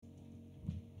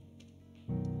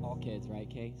all kids, right,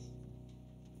 Case?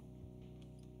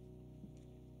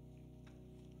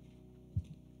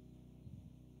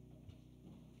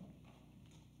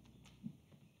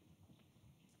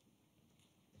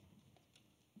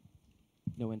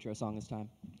 No intro song this time.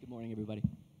 Good morning, everybody.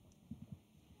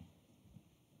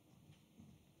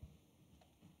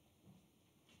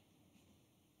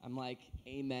 I'm like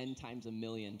amen times a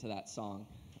million to that song.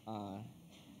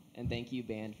 And thank you,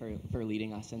 band, for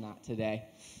leading us in that today.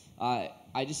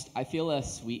 I feel a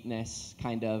sweetness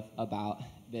kind of about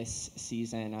this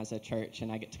season as a church,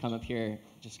 and I get to come up here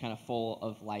just kind of full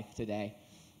of life today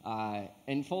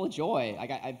and full of joy.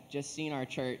 I've just seen our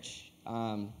church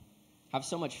have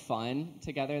so much fun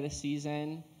together this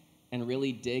season and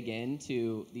really dig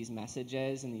into these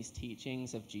messages and these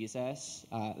teachings of Jesus,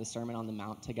 the Sermon on the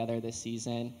Mount together this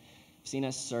season. I've seen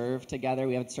us serve together.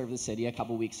 We haven't served the city a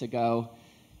couple weeks ago.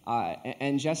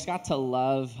 And just got to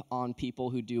love on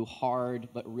people who do hard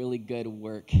but really good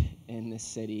work in this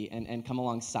city and come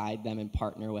alongside them and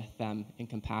partner with them in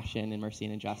compassion and mercy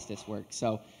and justice work.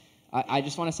 So I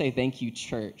just want to say thank you,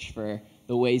 church, for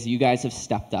the ways you guys have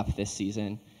stepped up this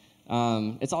season.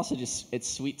 It's also it's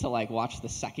sweet to watch the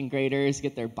second graders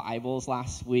get their Bibles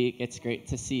last week. It's great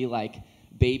to see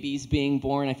babies being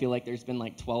born. I feel like there's been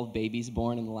 12 babies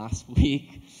born in the last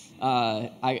week.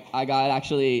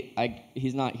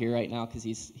 He's not here right now because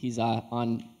he's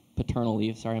on paternal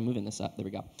leave. Sorry, I'm moving this up. There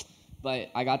we go.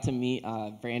 But I got to meet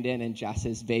Brandon and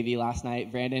Jess's baby last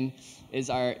night. Brandon he's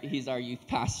our youth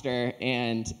pastor,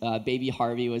 and baby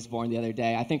Harvey was born the other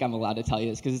day. I think I'm allowed to tell you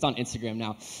this because it's on Instagram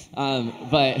now.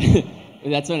 But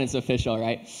that's when it's official,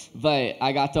 right? But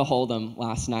I got to hold him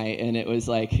last night, and it was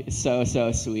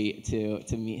so sweet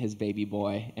to meet his baby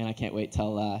boy. And I can't wait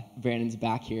till Brandon's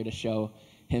back here to show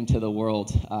him to the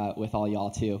world with all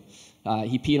y'all too.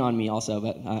 He peed on me also,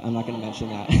 but I'm not going to mention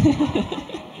that.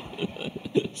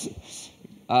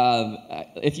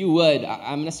 If you would,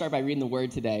 I'm going to start by reading the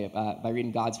Word today, by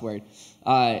reading God's Word.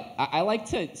 I like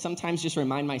to sometimes just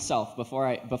remind myself before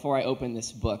I open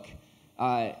this book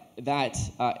that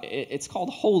it's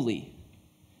called holy,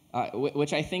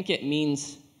 which I think it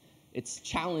means it's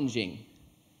challenging,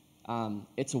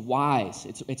 it's wise,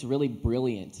 it's really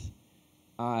brilliant,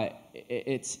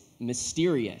 it's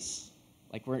mysterious,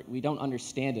 we don't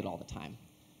understand it all the time,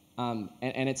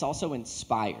 and it's also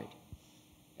inspired.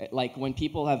 When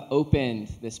people have opened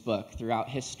this book throughout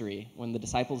history, when the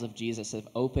disciples of Jesus have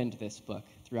opened this book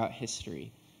throughout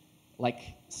history,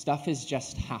 stuff has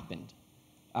just happened,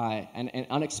 and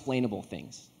unexplainable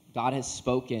things. God has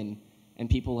spoken, and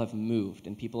people have moved,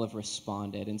 and people have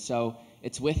responded. And so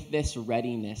it's with this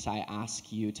readiness I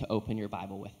ask you to open your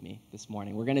Bible with me this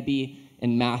morning. We're going to be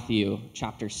in Matthew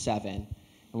chapter 7, and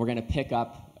we're going to pick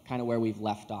up kind of where we've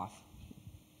left off,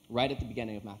 right at the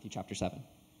beginning of Matthew chapter 7.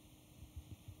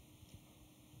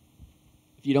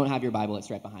 If you don't have your Bible, it's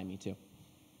right behind me too.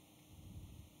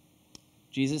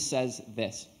 Jesus says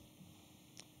this: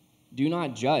 "Do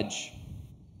not judge,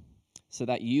 so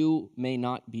that you may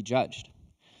not be judged.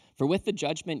 For with the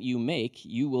judgment you make,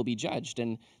 you will be judged,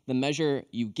 and the measure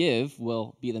you give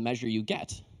will be the measure you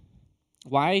get.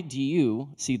 Why do you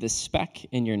see the speck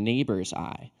in your neighbor's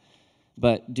eye,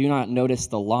 but do not notice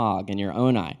the log in your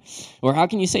own eye? Or how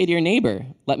can you say to your neighbor,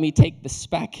 'Let me take the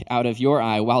speck out of your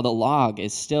eye,' while the log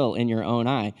is still in your own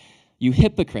eye? You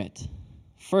hypocrite!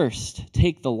 First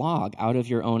take the log out of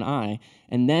your own eye,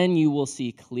 and then you will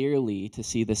see clearly to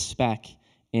see the speck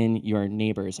in your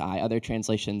neighbor's eye." Other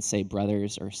translations say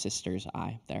brother's or sister's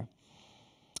eye there.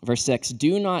 Verse 6,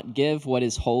 "Do not give what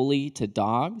is holy to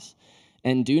dogs,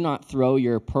 and do not throw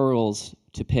your pearls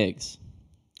to pigs,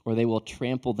 or they will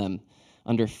trample them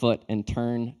underfoot and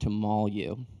turn to maul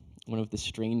you." One of the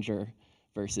stranger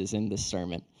verses in this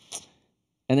sermon.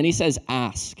 And then he says,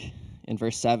 "Ask," in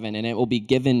verse 7, "and it will be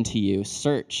given to you.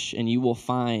 Search, and you will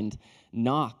find.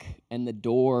 Knock, and the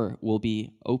door will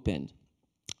be opened.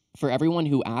 For everyone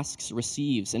who asks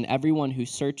receives, and everyone who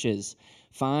searches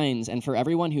finds, and for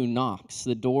everyone who knocks,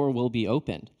 the door will be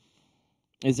opened.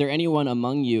 Is there anyone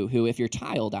among you who, if your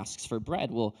child asks for bread,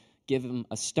 will give him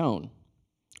a stone?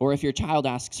 Or if your child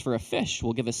asks for a fish,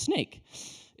 will give a snake?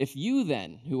 If you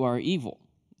then, who are evil,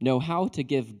 know how to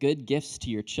give good gifts to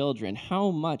your children,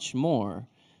 how much more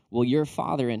will your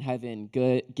Father in heaven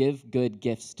give good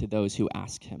gifts to those who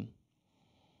ask him?"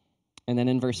 And then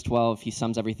in verse 12, he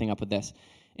sums everything up with this: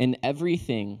 "In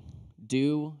everything,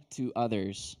 do to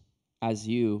others as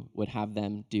you would have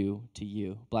them do to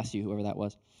you." Bless you, whoever that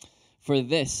was. "For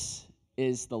this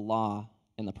is the law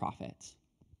and the prophets."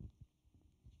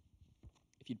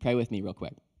 If you'd pray with me real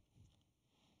quick.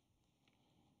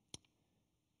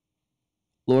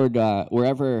 Lord,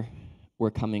 wherever we're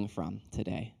coming from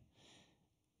today,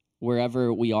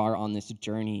 wherever we are on this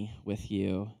journey with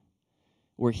you,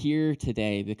 we're here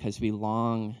today because we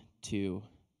long to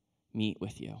meet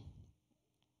with you.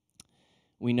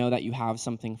 We know that you have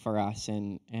something for us,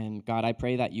 and God, I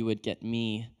pray that you would get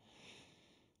me,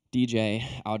 DJ,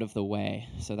 out of the way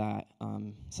so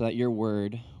that your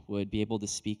word would be able to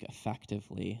speak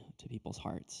effectively to people's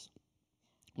hearts.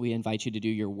 We invite you to do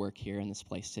your work here in this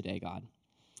place today, God.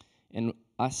 And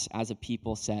us as a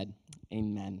people said,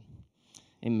 amen.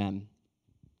 Amen.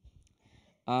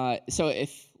 So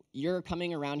if you're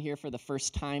coming around here for the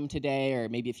first time today, or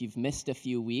maybe if you've missed a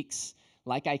few weeks,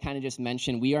 like I kind of just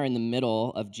mentioned, we are in the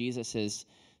middle of Jesus's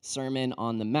Sermon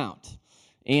on the Mount.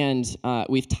 And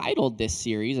we've titled this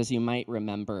series, as you might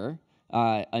remember,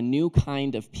 A New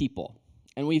Kind of People.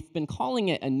 And we've been calling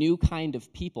it A New Kind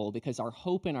of People because our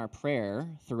hope and our prayer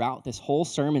throughout this whole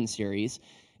sermon series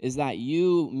is that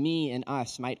you, me, and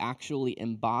us might actually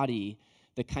embody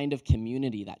the kind of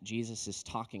community that Jesus is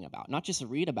talking about. Not just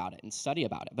read about it and study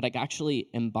about it, but like actually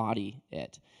embody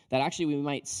it. That actually we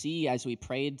might see as we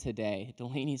prayed today,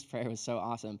 Delaney's prayer was so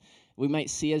awesome. We might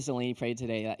see as Delaney prayed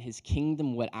today that his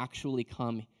kingdom would actually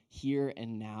come here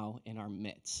and now in our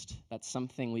midst. That's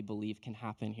something we believe can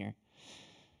happen here.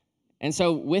 And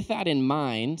so with that in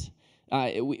mind,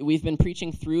 we've been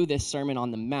preaching through this Sermon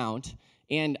on the Mount,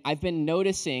 and I've been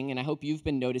noticing, and I hope you've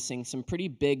been noticing, some pretty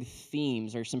big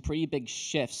themes or some pretty big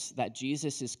shifts that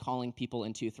Jesus is calling people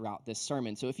into throughout this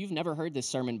sermon. So if you've never heard this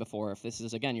sermon before, if this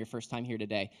is, again, your first time here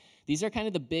today, these are kind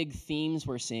of the big themes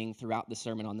we're seeing throughout the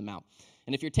Sermon on the Mount.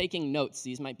 And if you're taking notes,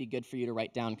 these might be good for you to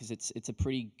write down because it's a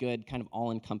pretty good kind of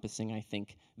all-encompassing, I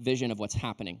think, vision of what's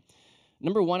happening.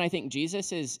 Number one, I think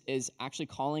Jesus is actually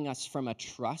calling us from a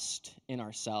trust in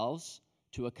ourselves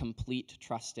to a complete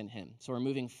trust in him. So we're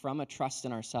moving from a trust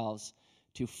in ourselves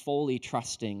to fully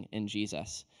trusting in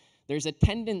Jesus. There's a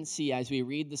tendency as we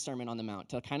read the Sermon on the Mount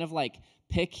to kind of like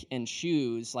pick and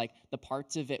choose like the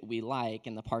parts of it we like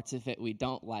and the parts of it we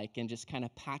don't like and just kind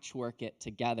of patchwork it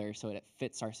together so that it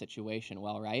fits our situation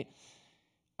well, right?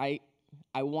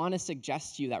 I want to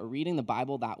suggest to you that reading the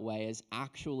Bible that way is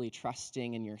actually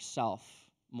trusting in yourself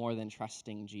more than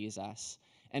trusting Jesus.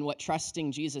 And what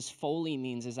trusting Jesus fully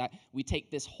means is that we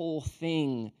take this whole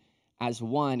thing as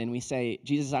one and we say,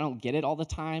 Jesus, I don't get it all the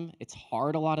time. It's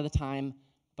hard a lot of the time,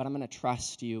 but I'm going to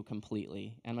trust you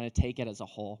completely. I'm going to take it as a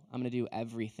whole. I'm going to do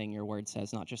everything your word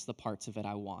says, not just the parts of it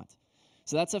I want.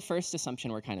 So that's the first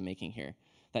assumption we're kind of making here,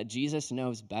 that Jesus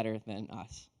knows better than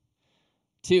us.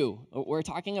 2, we're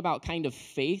talking about kind of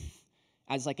faith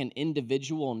as like an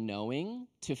individual knowing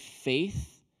to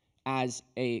faith as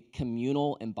a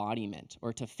communal embodiment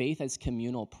or to faith as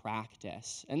communal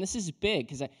practice. And this is big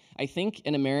because I think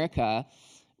in America,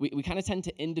 we kind of tend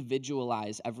to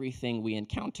individualize everything we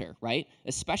encounter, right?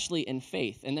 Especially in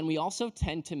faith. And then we also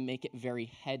tend to make it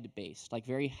very head-based, like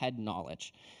very head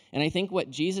knowledge. And I think what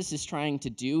Jesus is trying to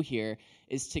do here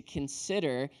is to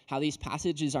consider how these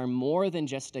passages are more than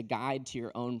just a guide to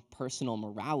your own personal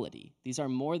morality. These are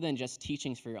more than just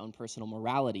teachings for your own personal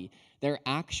morality. They're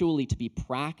actually to be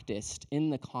practiced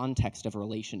in the context of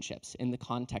relationships, in the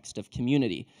context of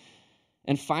community.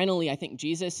 And finally, I think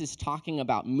Jesus is talking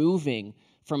about moving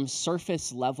from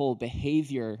surface level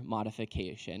behavior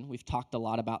modification, we've talked a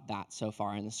lot about that so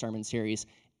far in the sermon series,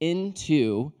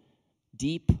 into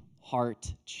deep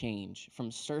heart change,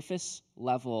 from surface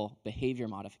level behavior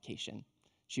modification,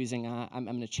 choosing, I'm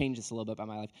going to change this a little bit about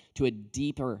my life, to a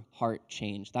deeper heart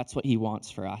change. That's what he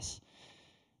wants for us.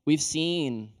 We've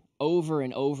seen over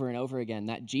and over and over again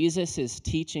that Jesus'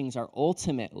 teachings are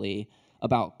ultimately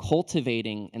about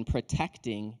cultivating and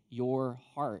protecting your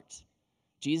heart.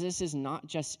 Jesus is not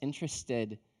just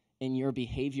interested in your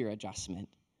behavior adjustment.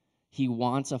 He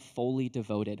wants a fully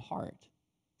devoted heart.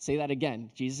 Say that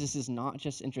again. Jesus is not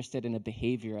just interested in a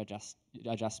behavior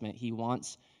adjustment. He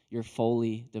wants your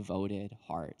fully devoted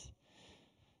heart.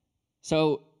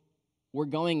 So we're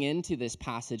going into this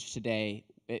passage today.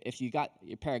 If you got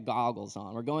your pair of goggles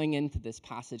on, we're going into this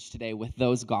passage today with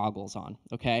those goggles on,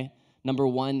 okay? Number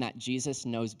one, that Jesus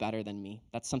knows better than me.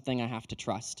 That's something I have to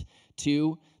trust.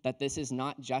 2, that this is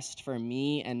not just for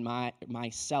me and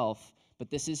myself, but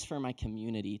this is for my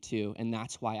community too, and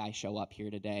that's why I show up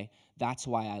here today. That's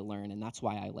why I learn, and that's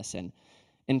why I listen.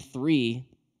 And 3,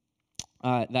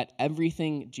 that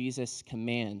everything Jesus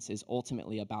commands is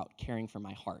ultimately about caring for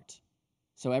my heart.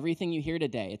 So everything you hear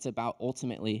today, it's about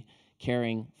ultimately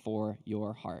caring for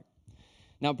your heart.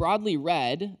 Now, broadly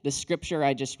read, the scripture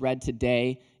I just read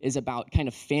today is about kind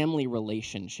of family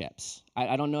relationships.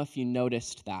 I don't know if you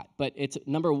noticed that, but it's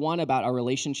number one about our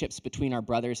relationships between our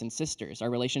brothers and sisters, our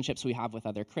relationships we have with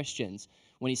other Christians.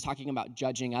 When he's talking about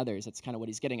judging others, that's kind of what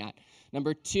he's getting at.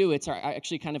 Number two, it's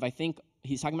actually kind of, I think,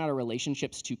 he's talking about our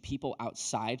relationships to people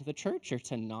outside the church or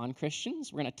to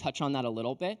non-Christians. We're going to touch on that a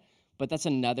little bit. But that's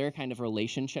another kind of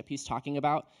relationship he's talking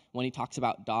about when he talks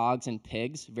about dogs and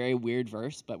pigs. Very weird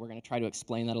verse, but we're going to try to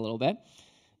explain that a little bit.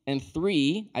 And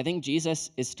three, I think Jesus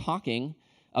is talking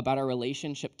about our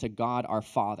relationship to God our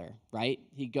Father, right?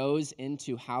 He goes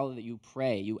into how that you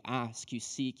pray, you ask, you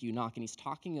seek, you knock, and he's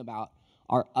talking about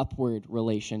our upward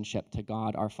relationship to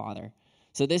God our Father.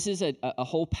 So this is a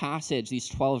whole passage. These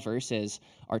 12 verses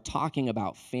are talking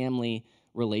about family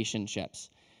relationships.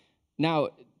 Now,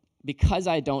 because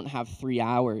I don't have 3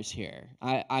 hours here,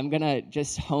 I'm going to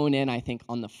just hone in, I think,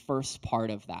 on the first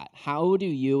part of that. How do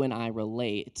you and I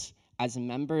relate as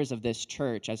members of this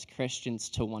church, as Christians,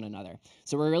 to one another?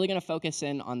 So we're really going to focus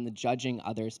in on the judging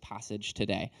others passage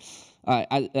today.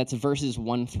 That's verses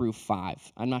 1 through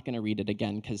 5. I'm not going to read it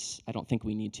again because I don't think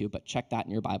we need to, but check that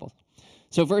in your Bible.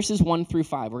 So verses 1 through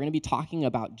 5, we're going to be talking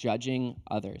about judging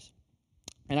others.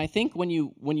 And I think when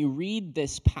you read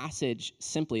this passage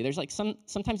simply, there's like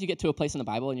sometimes you get to a place in the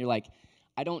Bible and you're like,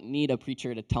 I don't need a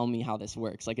preacher to tell me how this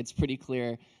works. Like it's pretty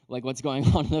clear like what's going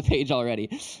on the page already.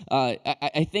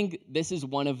 I think this is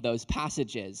one of those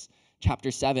passages,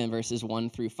 chapter 7, verses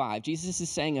 1 through 5. Jesus is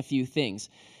saying a few things.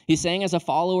 He's saying as a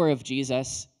follower of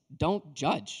Jesus, don't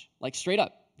judge. Like straight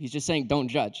up, he's just saying don't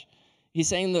judge. He's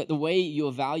saying that the way you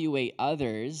evaluate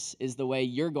others is the way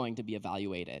you're going to be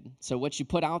evaluated. So what you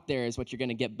put out there is what you're going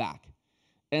to get back.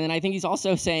 And then I think he's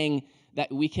also saying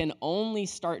that we can only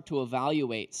start to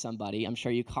evaluate somebody, I'm sure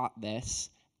you caught this,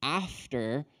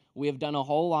 after we have done a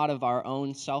whole lot of our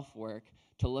own self-work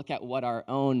to look at what our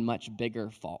own much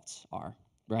bigger faults are,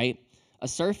 right? A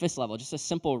surface level, just a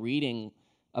simple reading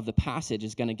of the passage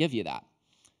is going to give you that.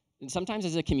 And sometimes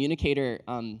as a communicator,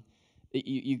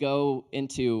 you go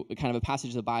into kind of a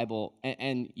passage of the Bible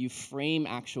and you frame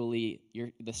actually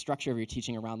the structure of your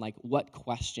teaching around like what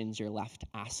questions you're left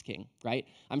asking, right?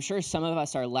 I'm sure some of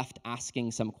us are left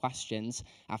asking some questions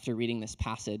after reading this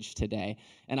passage today,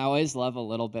 and I always love a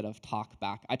little bit of talk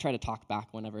back. I try to talk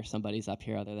back whenever somebody's up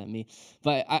here other than me,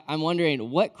 but I'm wondering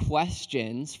what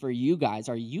questions for you guys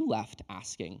are you left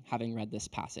asking having read this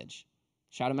passage?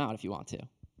 Shout them out if you want to,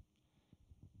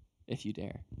 if you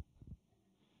dare.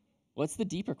 What's the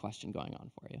deeper question going on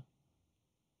for you?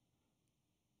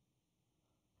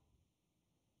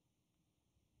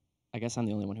 I guess I'm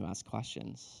the only one who asks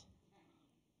questions.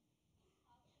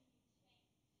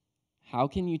 How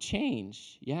can you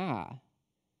change? Yeah.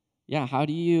 Yeah, how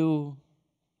do you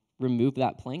remove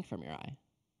that plank from your eye?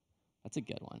 That's a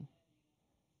good one.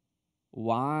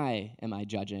 Why am I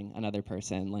judging another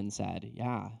person? Lynn said.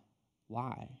 Yeah,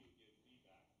 why?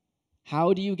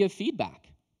 How do you give feedback?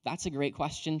 That's a great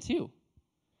question, too.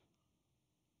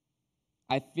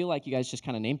 I feel like you guys just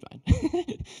kind of named mine.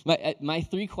 My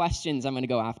 3 questions I'm going to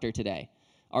go after today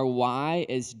are what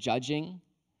is judging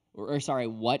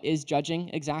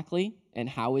exactly, and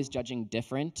how is judging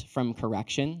different from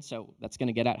correction? So that's going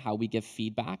to get at how we give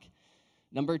feedback.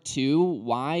 Number 2,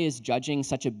 why is judging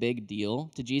such a big deal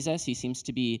to Jesus? He seems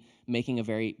to be making a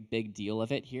very big deal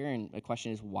of it here, and the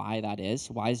question is why that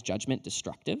is. Why is judgment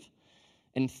destructive?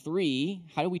 And 3,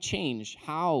 how do we change?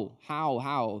 How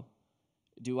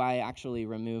do I actually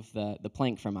remove the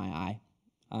plank from my eye?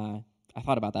 I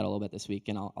thought about that a little bit this week,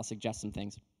 and I'll suggest some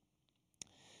things.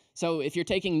 So if you're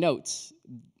taking notes,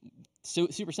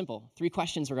 super simple. 3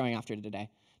 questions we're going after today.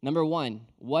 Number 1,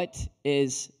 what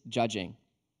is judging?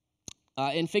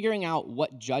 In figuring out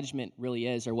what judgment really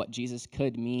is or what Jesus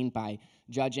could mean by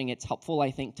judging, it's helpful,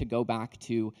 I think, to go back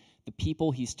to the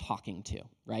people he's talking to,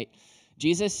 right?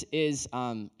 Jesus is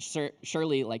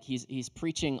surely like he's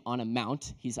preaching on a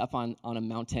mount. He's up on a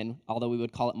mountain, although we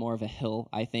would call it more of a hill,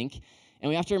 I think. And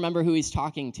we have to remember who he's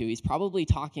talking to. He's probably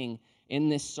talking in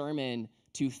this sermon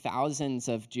to thousands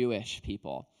of Jewish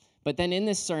people. But then in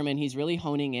this sermon, he's really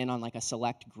honing in on like a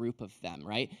select group of them,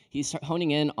 right? He's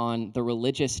honing in on the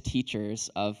religious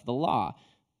teachers of the law,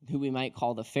 who we might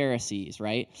call the Pharisees,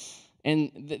 right?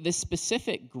 And this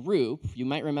specific group, you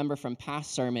might remember from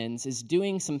past sermons, is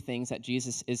doing some things that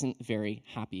Jesus isn't very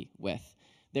happy with.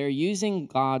 They're using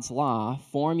God's law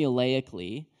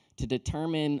formulaically to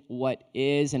determine what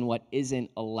is and what isn't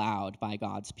allowed by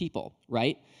God's people,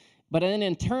 right? But then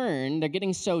in turn, they're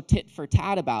getting so tit for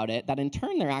tat about it that in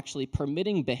turn they're actually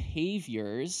permitting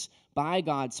behaviors by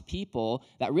God's people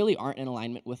that really aren't in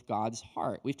alignment with God's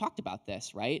heart. We've talked about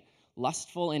this, right?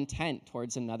 lustful intent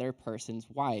towards another person's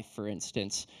wife, for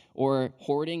instance, or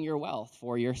hoarding your wealth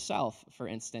for yourself, for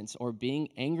instance, or being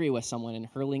angry with someone and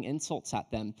hurling insults at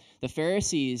them. The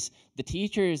Pharisees, the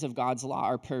teachers of God's law,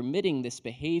 are permitting this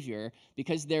behavior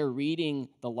because they're reading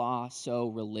the law so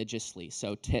religiously,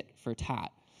 so tit for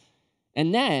tat.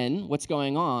 And then what's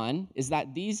going on is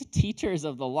that these teachers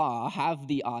of the law have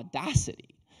the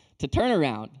audacity to turn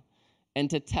around and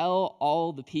to tell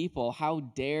all the people, how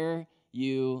dare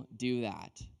you do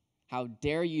that? How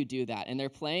dare you do that? And they're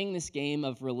playing this game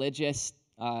of religious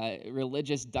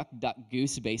duck, duck,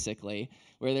 goose, basically,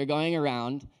 where they're going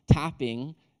around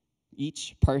tapping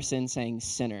each person saying,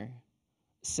 sinner,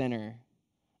 sinner,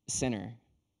 sinner.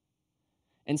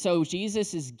 And so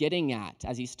Jesus is getting at,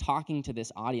 as he's talking to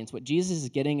this audience, what Jesus is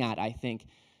getting at, I think,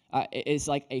 is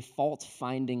like a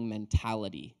fault-finding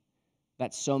mentality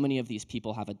that so many of these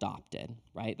people have adopted,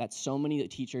 right? That so many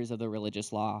teachers of the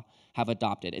religious law have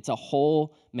adopted. It's a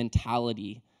whole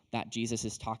mentality that Jesus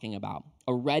is talking about,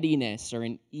 a readiness or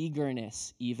an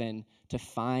eagerness even to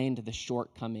find the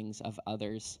shortcomings of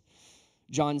others.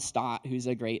 John Stott, who's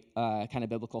a great kind of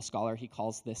biblical scholar, he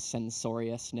calls this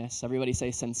censoriousness. Everybody say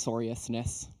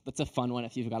censoriousness. That's a fun one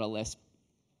if you've got a lisp.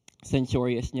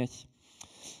 Censoriousness.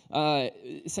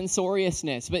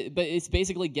 Censoriousness, but it's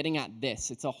basically getting at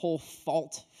this. It's a whole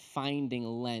fault-finding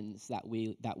lens that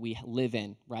we live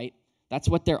in, right? That's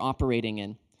what they're operating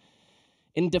in.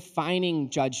 In defining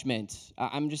judgment,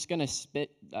 I'm just going to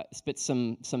spit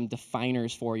some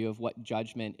definers for you of what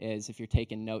judgment is if you're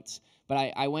taking notes.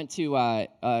 But I went to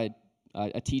a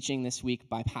teaching this week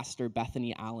by Pastor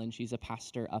Bethany Allen. She's a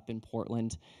pastor up in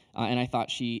Portland, and I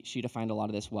thought she defined a lot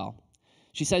of this well.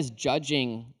 She says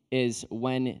judging is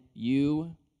when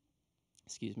you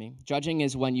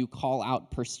call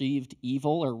out perceived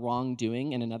evil or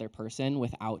wrongdoing in another person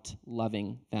without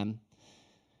loving them.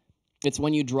 It's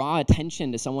when you draw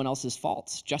attention to someone else's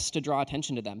faults just to draw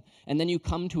attention to them, and then you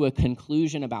come to a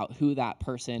conclusion about who that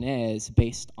person is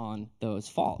based on those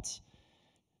faults.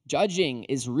 Judging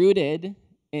is rooted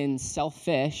in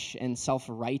selfish and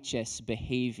self-righteous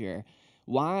behavior.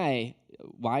 Why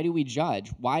do we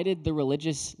judge? Why did the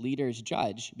religious leaders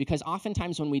judge? Because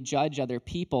oftentimes when we judge other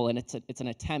people, and it's an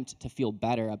attempt to feel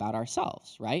better about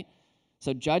ourselves, right?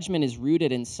 So judgment is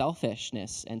rooted in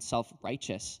selfishness and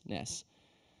self-righteousness.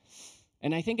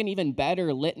 And I think an even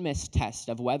better litmus test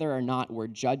of whether or not we're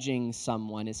judging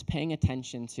someone is paying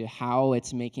attention to how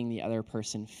it's making the other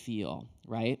person feel,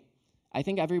 right? I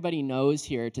think everybody knows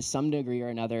here to some degree or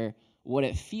another what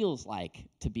it feels like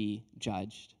to be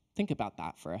judged. Think about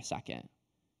that for a second.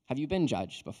 Have you been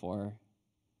judged before?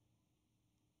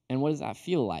 And what does that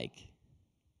feel like?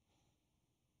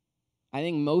 I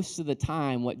think most of the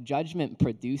time what judgment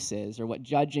produces, or what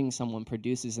judging someone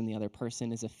produces in the other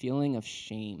person, is a feeling of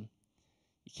shame.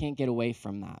 You can't get away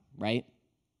from that, right?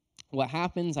 What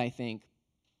happens, I think,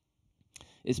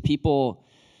 is people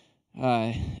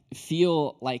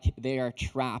feel like they are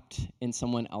trapped in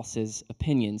someone else's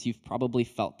opinions. You've probably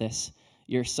felt this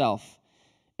yourself.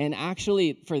 And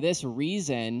actually, for this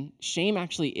reason, shame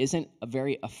actually isn't a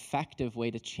very effective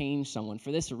way to change someone.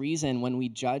 For this reason, when we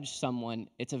judge someone,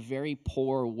 it's a very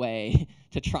poor way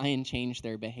to try and change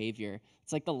their behavior.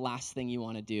 It's like the last thing you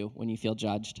want to do when you feel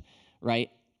judged, right?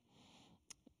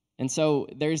 And so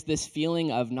there's this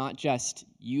feeling of not just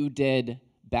you did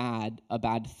a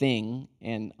bad thing,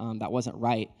 and that wasn't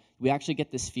right. We actually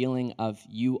get this feeling of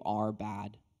you are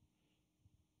bad.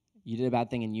 You did a bad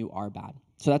thing and you are bad.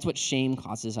 So that's what shame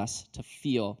causes us to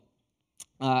feel.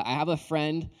 I have a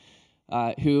friend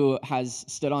who has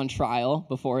stood on trial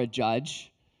before a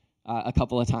judge a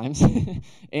couple of times.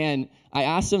 And I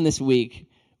asked him this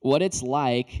week what it's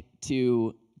like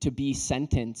to be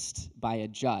sentenced by a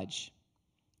judge.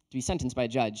 To be sentenced by a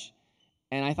judge.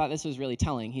 And I thought this was really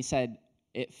telling. He said,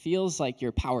 it feels like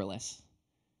you're powerless.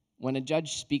 When a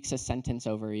judge speaks a sentence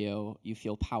over you, you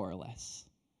feel powerless.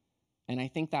 And I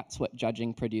think that's what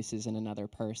judging produces in another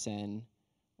person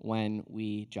when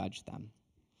we judge them.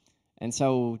 And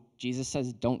so Jesus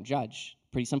says, don't judge.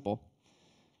 Pretty simple.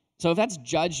 So if that's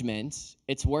judgment,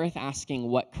 it's worth asking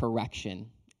what correction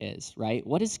is, right?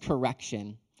 What is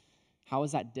correction? How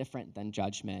is that different than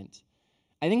judgment?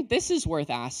 I think this is worth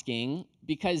asking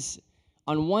because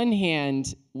on one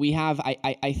hand, we have,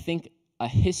 I think, a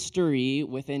history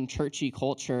within churchy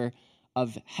culture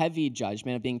of heavy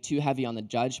judgment, of being too heavy on the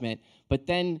judgment. But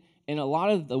then in a lot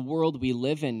of the world we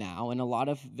live in now, and a lot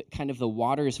of the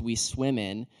waters we swim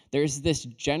in, there's this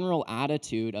general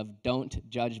attitude of don't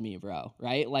judge me, bro,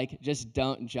 right? Like, just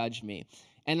don't judge me.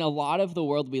 And a lot of the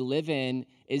world we live in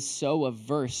is so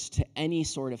averse to any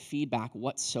sort of feedback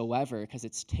whatsoever because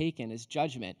it's taken as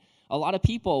judgment. A lot of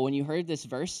people, when you heard this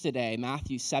verse today,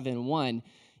 Matthew 7:1,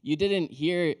 you didn't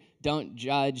hear, don't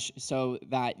judge so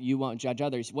that you won't judge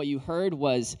others. What you heard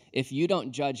was, if you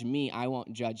don't judge me, I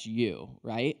won't judge you,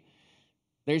 right?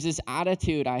 There's this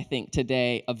attitude, I think,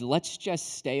 today of let's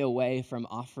just stay away from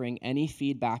offering any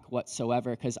feedback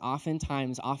whatsoever, because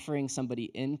oftentimes offering somebody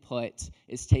input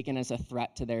is taken as a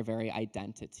threat to their very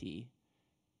identity.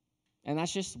 And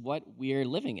that's just what we're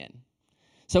living in.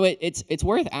 So it's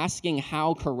worth asking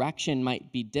how correction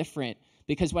might be different,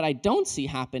 because what I don't see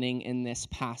happening in this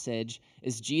passage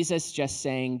is Jesus just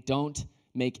saying, don't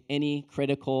make any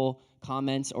critical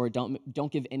comments or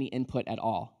don't give any input at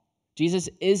all. Jesus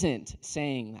isn't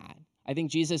saying that. I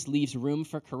think Jesus leaves room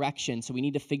for correction, so we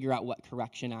need to figure out what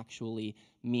correction actually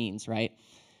means, right?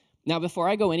 Now, before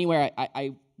I go anywhere,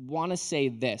 I want to say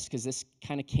this, because this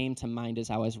kind of came to mind as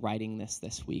I was writing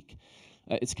this week.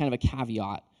 It's kind of a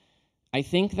caveat. I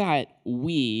think that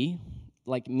we,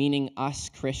 like meaning us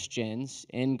Christians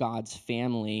in God's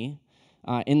family,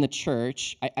 in the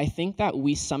church, I think that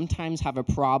we sometimes have a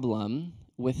problem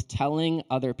with telling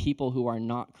other people who are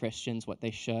not Christians what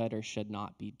they should or should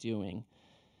not be doing.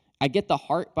 I get the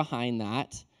heart behind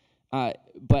that,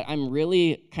 but I'm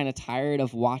really kind of tired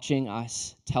of watching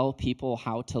us tell people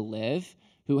how to live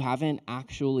who haven't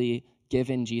actually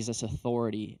given Jesus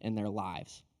authority in their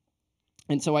lives.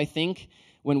 And so I think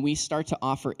when we start to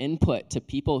offer input to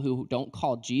people who don't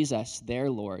call Jesus their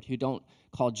Lord, who don't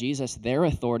call Jesus their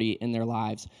authority in their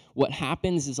lives, what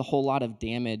happens is a whole lot of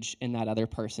damage in that other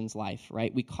person's life,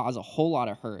 right? We cause a whole lot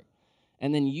of hurt.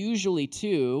 And then usually,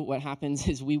 too, what happens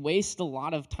is we waste a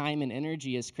lot of time and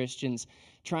energy as Christians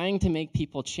trying to make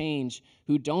people change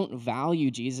who don't value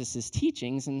Jesus'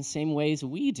 teachings in the same ways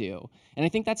we do. And I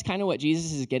think that's kind of what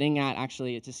Jesus is getting at,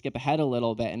 actually, to skip ahead a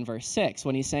little bit in verse 6,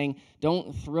 when he's saying,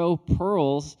 don't throw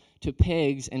pearls to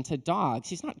pigs and to dogs.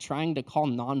 He's not trying to call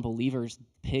non-believers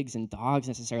pigs and dogs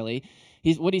necessarily.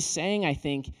 What he's saying, I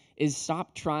think, is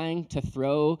stop trying to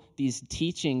throw these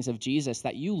teachings of Jesus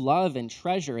that you love and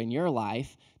treasure in your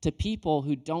life to people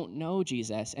who don't know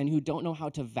Jesus and who don't know how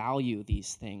to value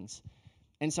these things.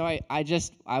 And so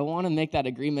I want to make that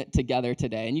agreement together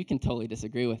today, and you can totally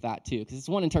disagree with that too, because it's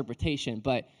one interpretation,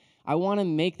 but I want to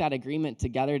make that agreement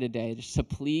together today just to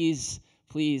please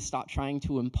stop trying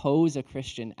to impose a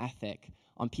Christian ethic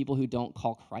on people who don't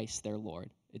call Christ their Lord.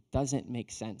 It doesn't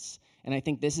make sense. And I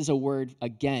think this is a word,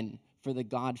 again, for the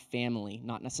God family,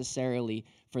 not necessarily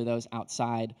for those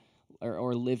outside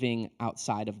or living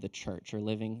outside of the church, or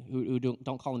living who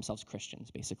don't call themselves Christians,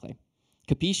 basically.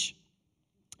 Capiche?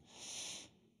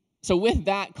 So with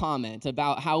that comment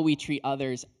about how we treat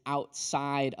others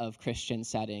outside of Christian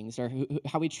settings, or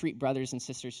how we treat brothers and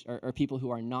sisters or people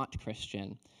who are not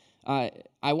Christian,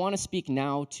 I want to speak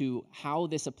now to how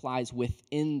this applies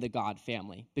within the God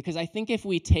family. Because I think if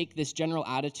we take this general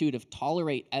attitude of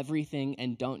tolerate everything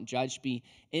and don't judge me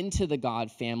into the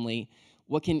God family,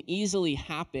 what can easily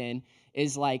happen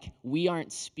is like we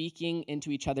aren't speaking into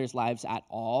each other's lives at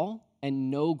all,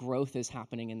 and no growth is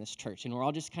happening in this church. And we're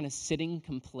all just kind of sitting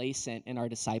complacent in our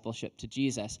discipleship to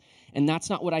Jesus. And that's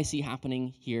not what I see happening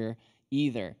here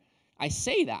either. I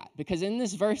say that because in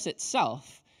this verse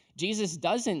itself, Jesus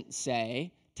doesn't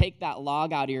say, take that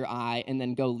log out of your eye and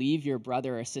then go leave your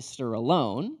brother or sister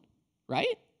alone,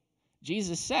 right?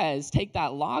 Jesus says, take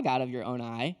that log out of your own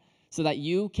eye so that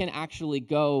you can actually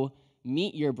go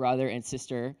meet your brother and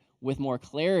sister with more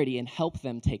clarity and help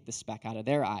them take the speck out of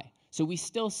their eye. So we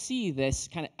still see this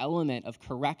kind of element of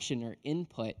correction or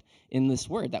input in this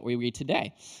word that we read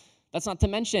today. That's not to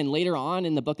mention later on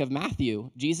in the book of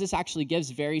Matthew, Jesus actually gives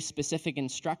very specific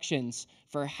instructions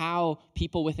for how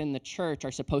people within the church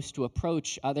are supposed to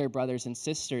approach other brothers and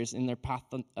sisters in their path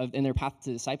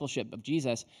to discipleship of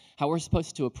Jesus, how we're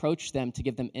supposed to approach them to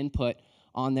give them input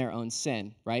on their own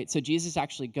sin, right? So Jesus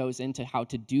actually goes into how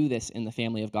to do this in the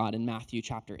family of God in Matthew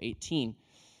chapter 18.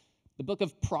 The book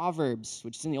of Proverbs,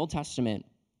 which is in the Old Testament,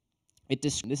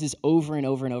 this is over and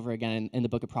over and over again in the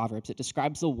book of Proverbs. It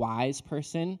describes the wise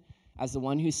person as the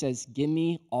one who says, give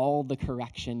me all the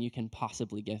correction you can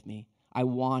possibly give me. I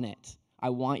want it. I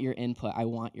want your input. I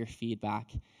want your feedback.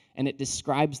 And it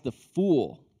describes the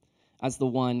fool as the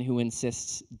one who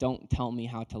insists, don't tell me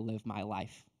how to live my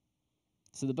life.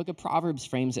 So the book of Proverbs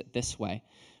frames it this way.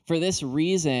 For this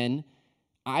reason,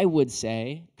 I would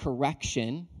say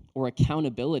correction or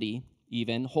accountability,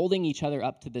 even holding each other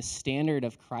up to the standard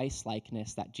of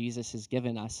Christ-likeness that Jesus has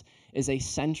given us, is a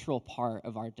central part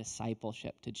of our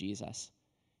discipleship to Jesus.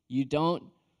 You don't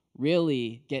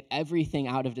really get everything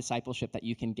out of discipleship that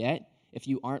you can get if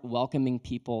you aren't welcoming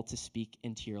people to speak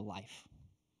into your life.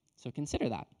 So consider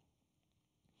that.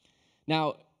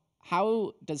 Now,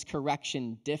 how does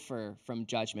correction differ from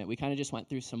judgment? We kind of just went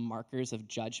through some markers of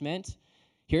judgment.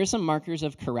 Here are some markers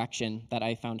of correction that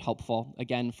I found helpful,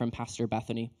 again, from Pastor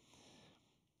Bethany.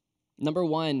 Number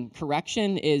one,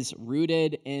 correction is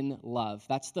rooted in love.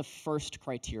 That's the first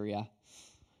criteria.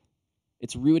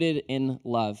 It's rooted in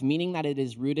love, meaning that it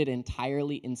is rooted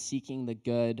entirely in seeking the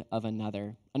good of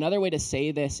another. Another way to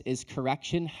say this is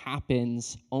correction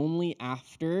happens only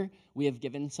after we have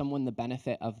given someone the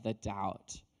benefit of the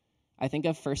doubt. I think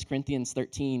of 1 Corinthians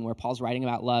 13, where Paul's writing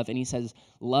about love, and he says,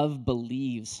 love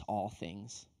believes all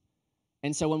things.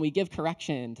 And so when we give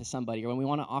correction to somebody, or when we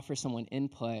want to offer someone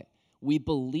input, we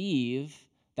believe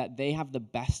that they have the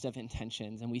best of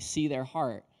intentions, and we see their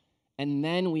heart. And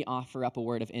then we offer up a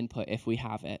word of input if we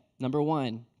have it. Number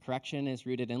one, correction is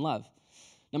rooted in love.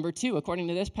 Number two, according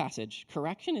to this passage,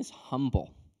 correction is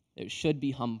humble. It should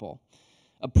be humble.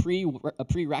 A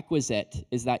prerequisite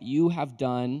is that you have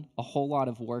done a whole lot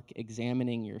of work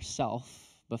examining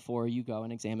yourself before you go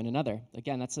and examine another.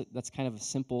 Again, that's kind of a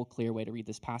simple, clear way to read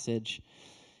this passage.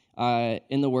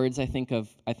 In the words I think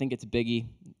it's Biggie,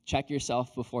 check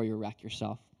yourself before you wreck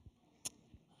yourself.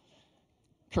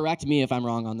 Correct me if I'm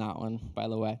wrong on that one, by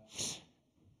the way.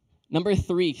 Number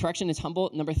three, correction is humble.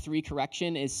 Number three,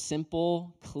 correction is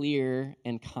simple, clear,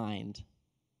 and kind.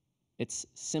 It's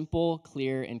simple,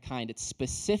 clear, and kind. It's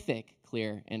specific,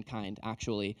 clear, and kind,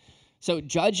 actually. So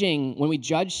judging, when we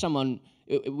judge someone,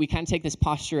 we kind of take this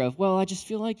posture of, well, I just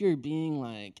feel like you're being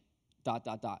like ...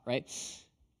 right?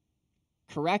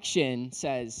 Correction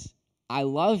says, I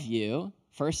love you,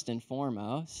 first and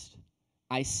foremost.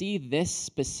 I see this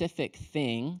specific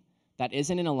thing that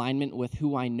isn't in alignment with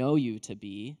who I know you to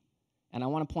be, and I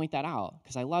want to point that out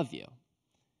because I love you.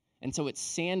 And so it's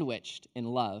sandwiched in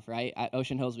love, right? At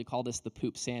Ocean Hills, we call this the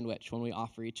poop sandwich when we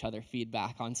offer each other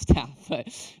feedback on staff. But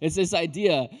it's this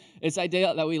idea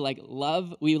that we like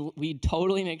love. We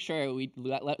totally make sure we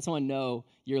let someone know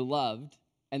you're loved,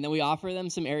 and then we offer them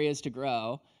some areas to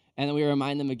grow, and then we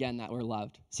remind them again that we're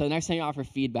loved. So the next time you offer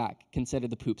feedback, consider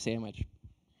the poop sandwich.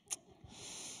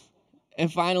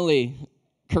 And finally,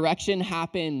 correction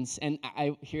happens, and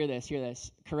I hear this.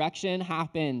 Correction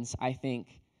happens, I think,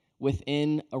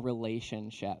 within a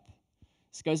relationship.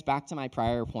 This goes back to my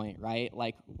prior point, right?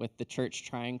 Like with the church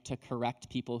trying to correct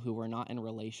people who we're not in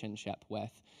relationship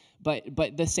with.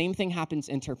 But the same thing happens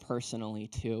interpersonally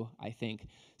too, I think.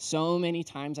 So many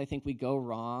times I think we go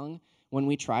wrong when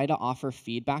we try to offer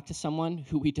feedback to someone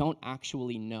who we don't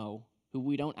actually know, who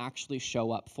we don't actually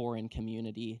show up for in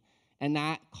community. And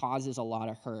that causes a lot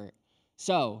of hurt.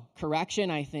 So correction,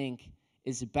 I think,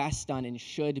 is best done and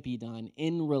should be done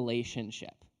in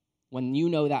relationship. When you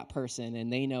know that person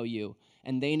and they know you,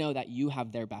 and they know that you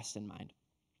have their best in mind.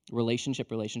 Relationship.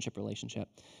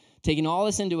 Taking all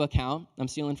this into account, I'm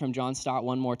stealing from John Stott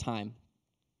one more time.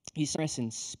 He's generous in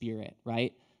spirit,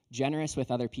 right? Generous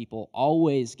with other people,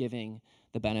 always giving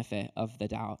the benefit of the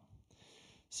doubt.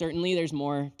 Certainly, there's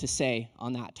more to say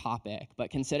on that topic, but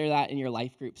consider that in your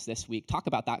life groups this week. Talk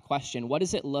about that question. What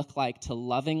does it look like to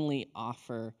lovingly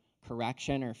offer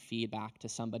correction or feedback to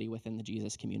somebody within the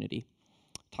Jesus community?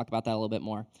 Talk about that a little bit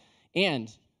more. And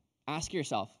ask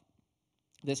yourself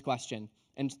this question,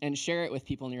 and share it with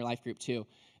people in your life group too.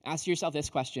 Ask yourself this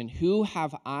question: who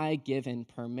have I given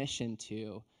permission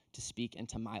to speak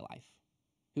into my life?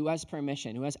 Who has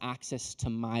permission? Who has access to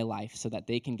my life so that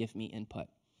they can give me input?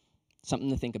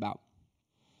 Something to think about.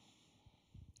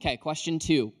 Okay, question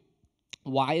 2.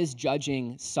 Why is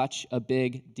judging such a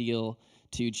big deal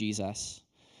to Jesus?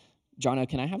 Jono,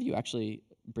 can I have you actually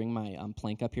bring my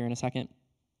plank up here in a second?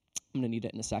 I'm going to need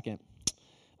it in a second.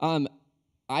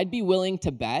 I'd be willing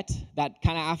to bet that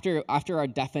kind of after our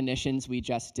definitions we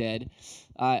just did,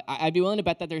 I'd be willing to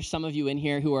bet that there's some of you in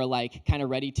here who are like kind of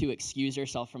ready to excuse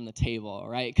yourself from the table,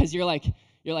 right? Because you're like,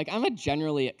 I'm a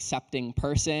generally accepting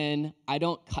person. I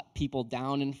don't cut people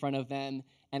down in front of them,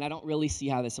 and I don't really see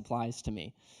how this applies to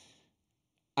me.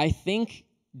 I think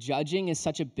judging is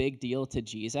such a big deal to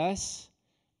Jesus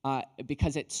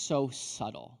because it's so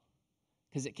subtle,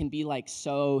 because it can be like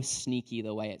so sneaky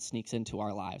the way it sneaks into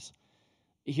our lives.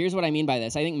 Here's what I mean by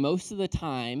this. I think most of the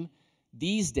time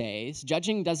these days,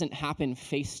 judging doesn't happen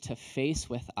face-to-face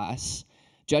with us.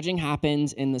 Judging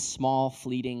happens in the small,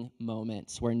 fleeting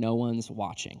moments where no one's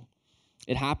watching.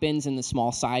 It happens in the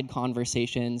small side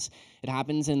conversations. It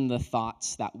happens in the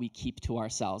thoughts that we keep to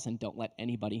ourselves and don't let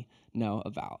anybody know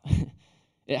about.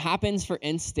 It happens, for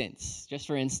instance,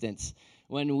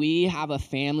 when we have a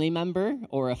family member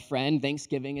or a friend,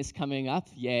 Thanksgiving is coming up,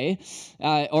 yay,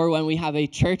 or when we have a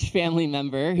church family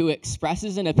member who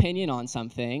expresses an opinion on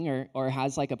something or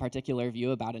has like a particular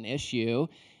view about an issue,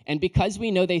 and because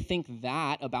we know they think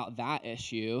that about that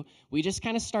issue, we just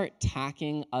kind of start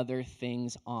tacking other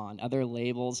things on, other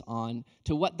labels on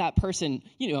to what that person,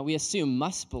 we assume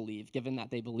must believe, given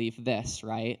that they believe this,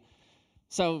 right?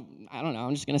 So, I don't know,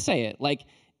 I'm just going to say it. Like,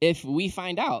 if we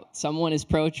find out someone is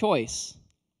pro-choice,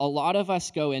 a lot of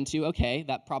us go into, okay,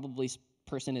 that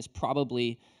person is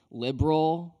probably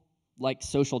liberal, like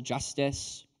social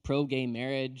justice, pro-gay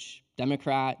marriage,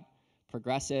 Democrat,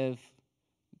 progressive,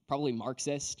 probably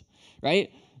Marxist,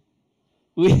 right?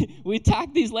 We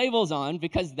tack these labels on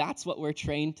because that's what we're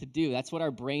trained to do. That's what our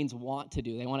brains want to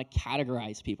do. They want to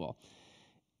categorize people.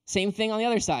 Same thing on the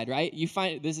other side, right? You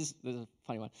find this is a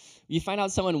funny one. You find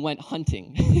out someone went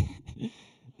hunting.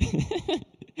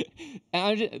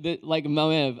 And like a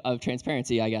moment of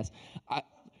transparency, I guess.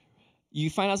 You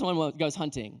find out someone goes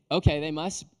hunting. Okay,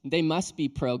 they must be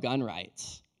pro-gun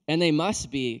rights, and they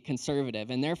must be conservative,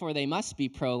 and therefore they must be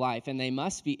pro-life, and they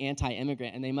must be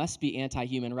anti-immigrant, and they must be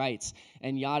anti-human rights,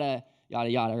 and yada, yada,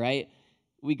 yada, right?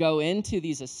 We go into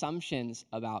these assumptions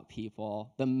about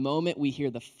people. The moment we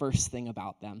hear the first thing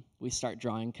about them, we start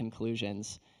drawing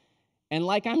conclusions. And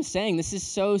like I'm saying, this is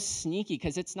so sneaky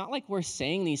because it's not like we're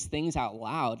saying these things out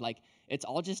loud. Like, it's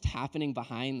all just happening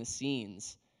behind the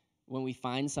scenes when we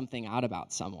find something out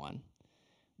about someone.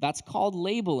 That's called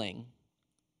labeling.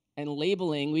 And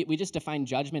labeling, we just define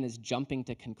judgment as jumping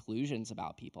to conclusions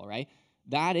about people, right?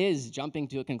 That is jumping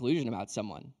to a conclusion about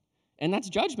someone. And that's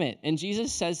judgment. And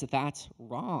Jesus says that that's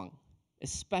wrong,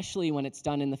 especially when it's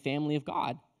done in the family of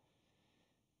God.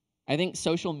 I think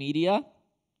social media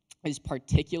is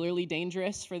particularly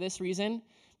dangerous for this reason,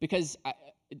 because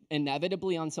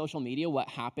inevitably on social media, what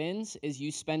happens is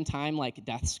you spend time like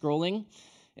death scrolling,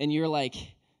 and you're like,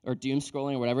 or doom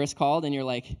scrolling or whatever it's called, and you're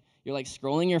like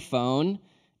scrolling your phone,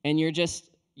 and you're just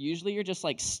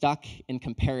like stuck in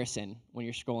comparison when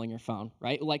you're scrolling your phone,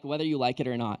 right? Like whether you like it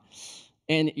or not.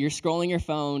 And you're scrolling your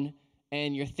phone,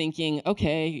 and you're thinking,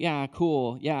 okay, yeah,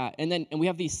 cool, yeah. And we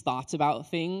have these thoughts about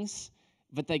things,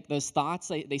 but like those thoughts,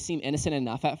 they seem innocent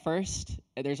enough at first.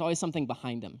 There's always something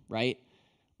behind them, right?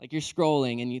 Like you're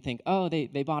scrolling, and you think, oh,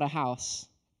 they bought a house.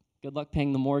 Good luck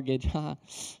paying the mortgage.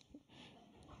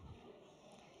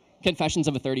 Confessions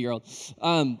of a 30-year-old.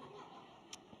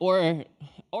 Or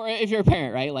if you're a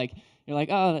parent, right? Like you're like,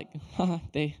 oh,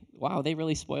 like, they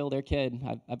really spoil their kid.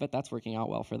 I bet that's working out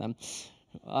well for them.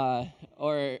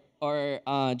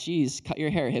 Geez, cut your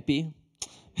hair, hippie.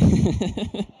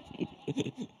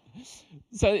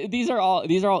 So these are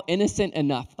all innocent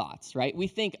enough thoughts, right? We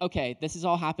think, okay, this is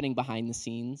all happening behind the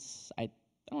scenes. I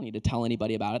don't need to tell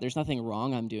anybody about it. There's nothing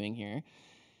wrong I'm doing here.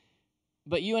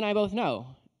 But you and I both know,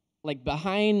 like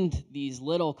behind these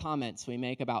little comments we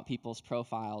make about people's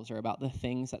profiles or about the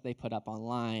things that they put up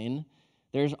online,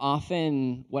 there's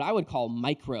often what I would call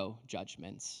micro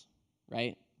judgments,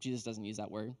 right? Jesus doesn't use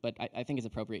that word, but I think it's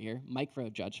appropriate here. Micro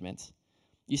judgments.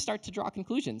 You start to draw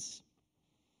conclusions.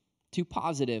 Too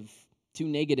positive, too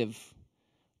negative,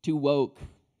 too woke,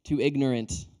 too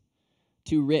ignorant,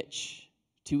 too rich,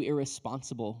 too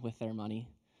irresponsible with their money,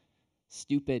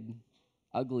 stupid,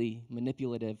 ugly,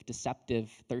 manipulative,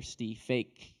 deceptive, thirsty,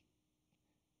 fake.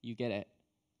 You get it.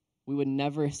 We would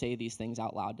never say these things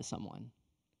out loud to someone.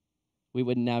 We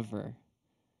would never.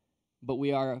 But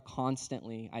we are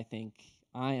constantly,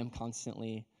 I am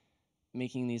constantly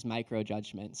making these micro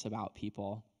judgments about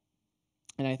people.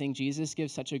 And I think Jesus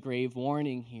gives such a grave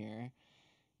warning here,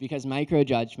 because micro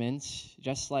judgments,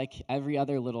 just like every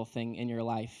other little thing in your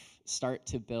life, start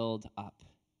to build up,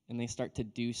 and they start to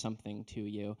do something to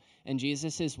you. And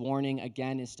Jesus' warning,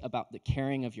 again, is about the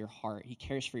caring of your heart. He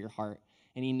cares for your heart,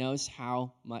 and he knows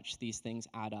how much these things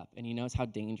add up, and he knows how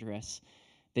dangerous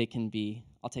they can be.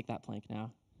 I'll take that plank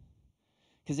now.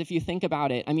 Because if you think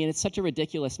about it, it's such a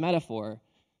ridiculous metaphor.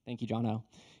 Thank you, John O.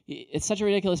 It's such a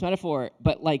ridiculous metaphor,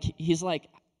 but like he's like,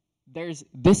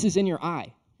 this is in your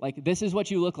eye. Like, this is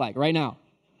what you look like right now.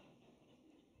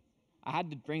 I had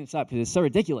to bring this up because it's so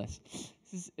ridiculous.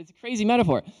 It's a crazy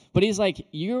metaphor. But he's like,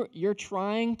 you're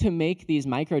trying to make these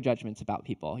micro judgments about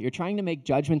people. You're trying to make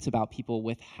judgments about people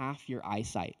with half your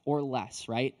eyesight or less,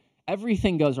 right?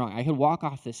 Everything goes wrong. I could walk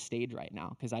off this stage right now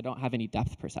because I don't have any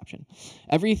depth perception.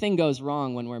 Everything goes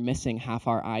wrong when we're missing half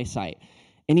our eyesight.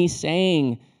 And he's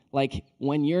saying, like,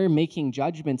 when you're making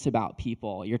judgments about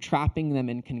people, you're trapping them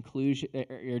in conclusion,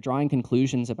 you're drawing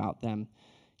conclusions about them.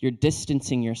 You're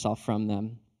distancing yourself from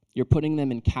them. You're putting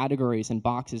them in categories and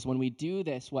boxes. When we do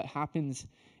this, what happens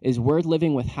is we're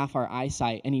living with half our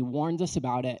eyesight, and he warns us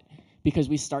about it because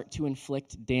we start to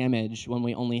inflict damage when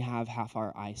we only have half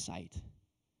our eyesight.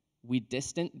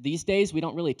 These days, we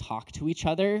don't really talk to each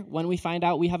other when we find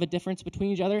out we have a difference between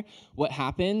each other. What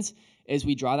happens is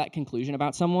we draw that conclusion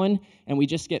about someone, and we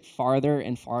just get farther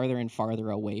and farther and farther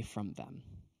away from them.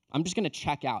 I'm just going to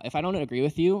check out. If I don't agree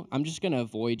with you, I'm just going to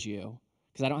avoid you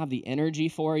because I don't have the energy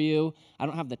for you. I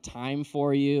don't have the time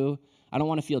for you. I don't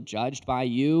want to feel judged by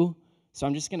you, so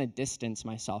I'm just going to distance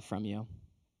myself from you.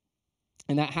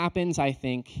 And that happens, I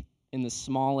think, in the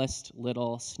smallest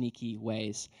little sneaky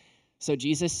ways. So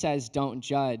Jesus says, don't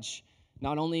judge,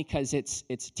 not only because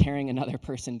it's tearing another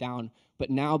person down, but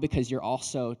now because you're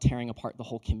also tearing apart the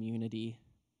whole community.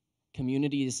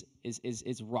 Community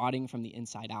is rotting from the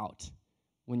inside out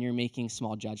when you're making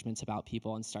small judgments about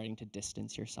people and starting to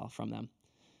distance yourself from them.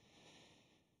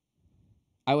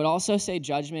 I would also say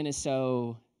judgment is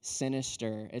so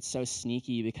sinister, it's so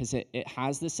sneaky because it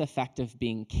has this effect of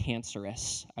being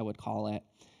cancerous, I would call it.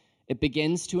 It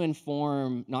begins to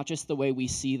inform not just the way we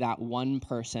see that one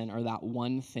person or that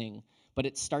one thing, but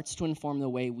it starts to inform the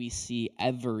way we see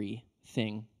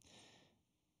everything.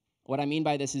 What I mean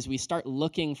by this is we start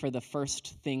looking for the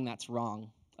first thing that's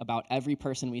wrong about every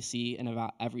person we see and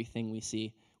about everything we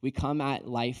see. We come at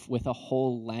life with a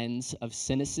whole lens of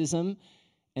cynicism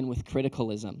and with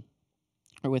criticism,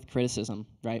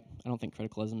 right? I don't think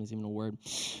criticism is even a word.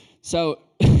 So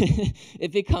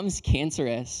it becomes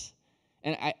cancerous.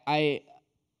 And I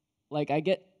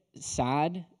get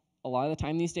sad a lot of the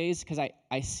time these days because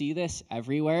I see this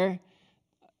everywhere.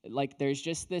 Like there's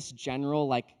just this general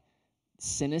like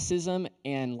cynicism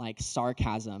and like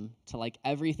sarcasm to like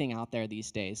everything out there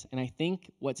these days. And I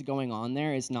think what's going on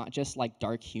there is not just like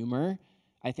dark humor.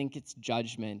 I think it's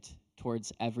judgment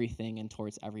towards everything and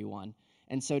towards everyone.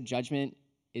 And so judgment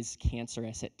is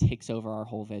cancerous. It takes over our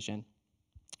whole vision.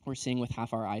 We're seeing with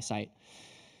half our eyesight.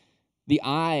 The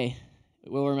eye,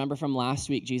 we'll remember from last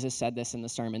week, Jesus said this in the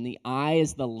sermon, the eye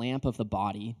is the lamp of the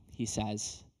body, he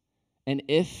says. And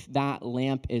if that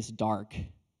lamp is dark,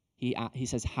 he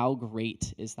says, how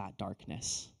great is that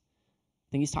darkness? I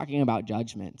think he's talking about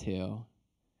judgment too.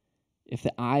 If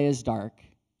the eye is dark,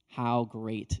 how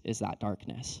great is that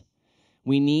darkness?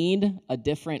 We need a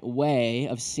different way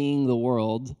of seeing the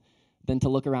world than to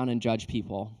look around and judge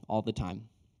people all the time.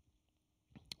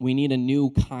 We need a new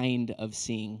kind of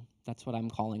seeing. That's what I'm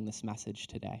calling this message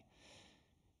today.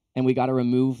 And we got to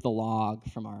remove the log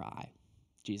from our eye,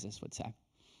 Jesus would say.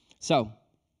 So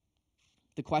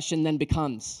the question then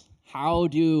becomes, how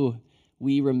do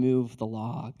we remove the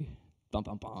log? Bum,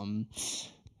 bum, bum.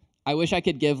 I wish I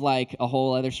could give like a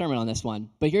whole other sermon on this one,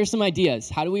 but here's some ideas.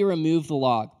 How do we remove the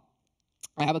log?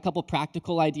 I have a couple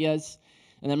practical ideas,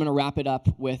 and then I'm going to wrap it up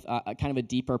with a kind of a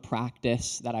deeper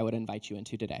practice that I would invite you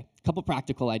into today. A couple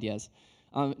practical ideas.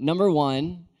 Number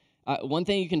one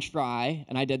thing you can try,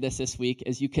 and I did this week,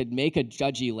 is you could make a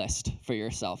judgy list for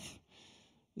yourself.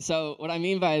 So what I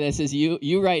mean by this is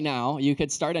you right now, you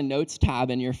could start a notes tab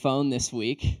in your phone this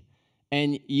week,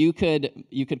 and you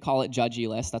could call it judgy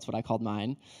list. That's what I called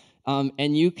mine.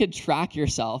 And you could track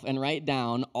yourself and write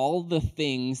down all the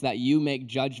things that you make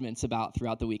judgments about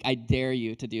throughout the week. I dare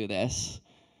you to do this.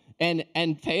 And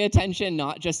pay attention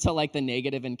not just to like the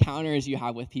negative encounters you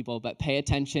have with people, but pay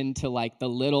attention to like the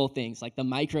little things, like the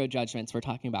micro judgments we're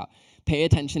talking about. Pay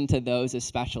attention to those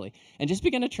especially. And just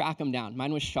begin to track them down.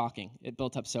 Mine was shocking. It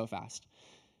built up so fast.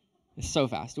 So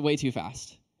fast, way too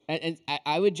fast. And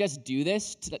I would just do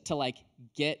this to like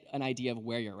get an idea of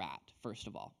where you're at, first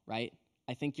of all, right?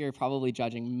 I think you're probably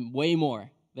judging way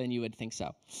more than you would think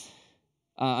so.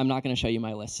 I'm not going to show you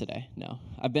my list today. No,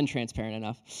 I've been transparent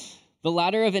enough. The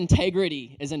ladder of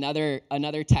integrity is another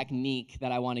technique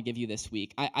that I want to give you this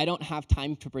week. I don't have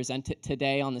time to present it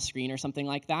today on the screen or something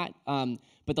like that,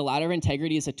 but the ladder of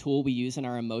integrity is a tool we use in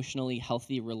our emotionally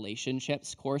healthy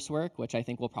relationships coursework, which I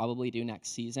think we'll probably do next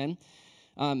season.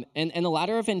 And the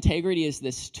ladder of integrity is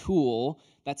this tool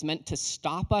that's meant to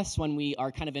stop us when we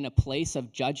are kind of in a place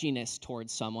of judginess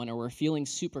towards someone or we're feeling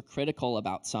super critical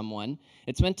about someone.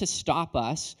 It's meant to stop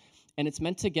us, and it's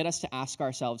meant to get us to ask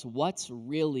ourselves, what's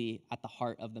really at the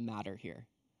heart of the matter here?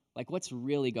 Like, what's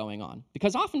really going on?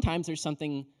 Because oftentimes there's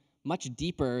something much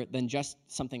deeper than just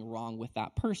something wrong with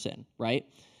that person, right?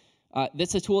 This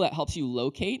is a tool that helps you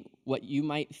locate what you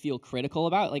might feel critical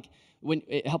about. Like, when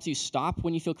it helps you stop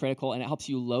when you feel critical, and it helps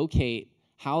you locate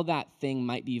how that thing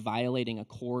might be violating a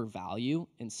core value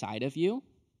inside of you.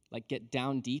 Like, get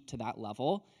down deep to that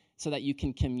level so that you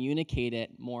can communicate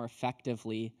it more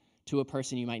effectively to a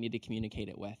person you might need to communicate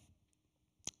it with.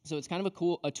 So it's kind of a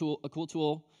cool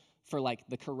tool for like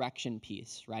the correction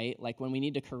piece, right? Like when we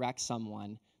need to correct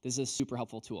someone, this is a super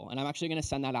helpful tool. And I'm actually going to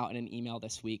send that out in an email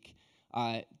this week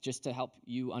just to help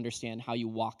you understand how you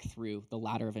walk through the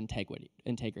ladder of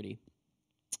integrity.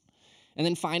 And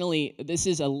then finally, this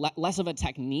is less of a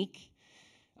technique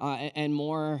and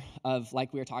more of,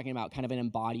 like we were talking about, kind of an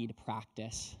embodied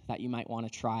practice that you might want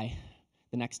to try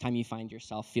the next time you find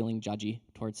yourself feeling judgy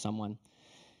towards someone.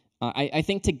 I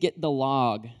think to get the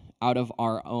log out of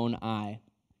our own eye,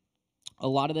 a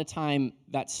lot of the time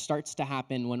that starts to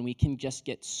happen when we can just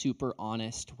get super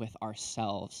honest with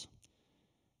ourselves.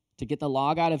 To get the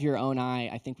log out of your own eye,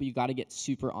 I think you've got to get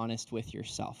super honest with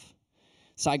yourself.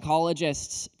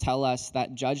 Psychologists tell us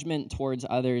that judgment towards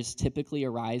others typically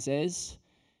arises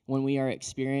when we are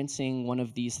experiencing one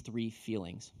of these three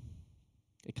feelings.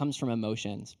 It comes from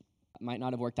emotions. It might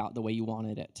not have worked out the way you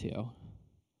wanted it to.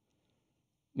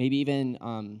 Maybe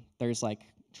even there's like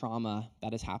trauma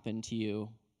that has happened to you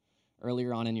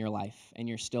earlier on in your life, and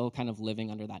you're still kind of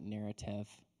living under that narrative,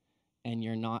 and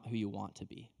you're not who you want to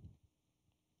be.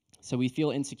 So we feel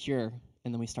insecure,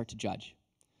 and then we start to judge.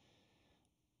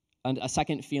 And a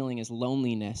second feeling is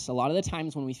loneliness. A lot of the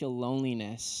times when we feel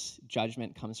loneliness,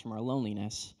 judgment comes from our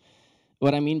loneliness.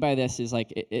 What I mean by this is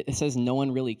like it says no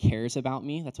one really cares about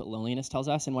me. That's what loneliness tells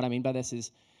us. And what I mean by this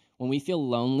is when we feel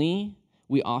lonely,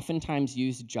 we oftentimes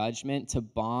use judgment to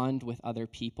bond with other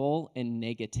people in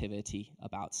negativity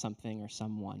about something or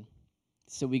someone.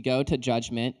 So we go to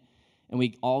judgment, and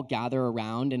we all gather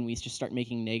around, and we just start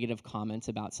making negative comments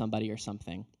about somebody or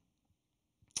something.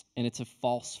 And it's a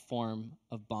false form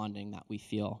of bonding that we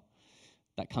feel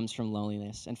that comes from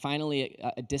loneliness. And finally,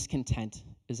 a discontent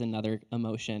is another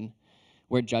emotion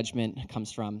where judgment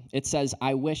comes from. It says,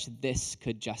 I wish this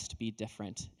could just be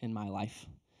different in my life.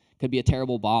 Could be a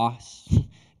terrible boss.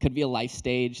 Could be a life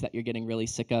stage that you're getting really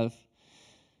sick of.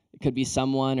 It could be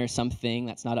someone or something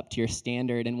that's not up to your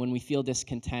standard. And when we feel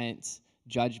discontent,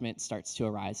 judgment starts to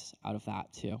arise out of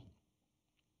that too.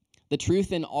 The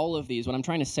truth in all of these, what I'm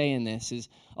trying to say in this is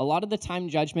a lot of the time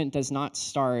judgment does not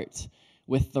start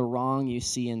with the wrong you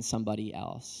see in somebody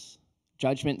else.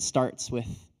 Judgment starts with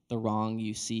the wrong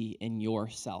you see in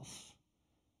yourself.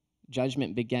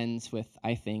 Judgment begins with,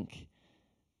 I think,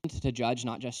 to judge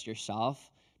not just yourself,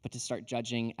 but to start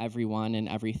judging everyone and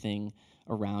everything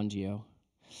around you.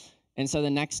 And so the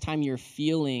next time you're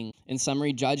feeling, in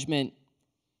summary,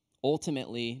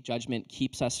 ultimately, judgment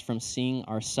keeps us from seeing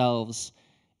ourselves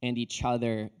and each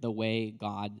other the way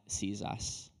God sees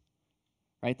us.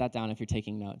 Write that down if you're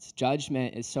taking notes.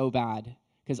 Judgment is so bad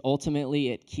because ultimately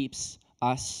it keeps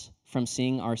us from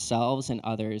seeing ourselves and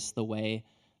others the way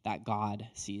that God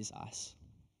sees us.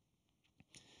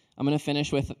 I'm going to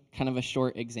finish with kind of a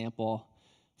short example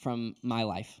from my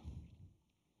life.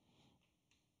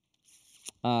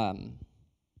 I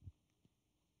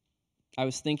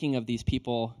was thinking of these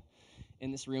people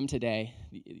in this room today.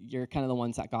 You're kind of the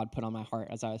ones that God put on my heart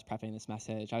as I was prepping this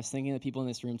message. I was thinking of the people in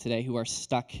this room today who are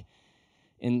stuck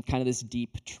in kind of this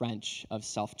deep trench of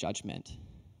self-judgment.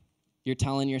 You're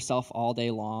telling yourself all day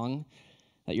long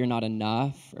that you're not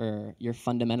enough or you're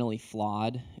fundamentally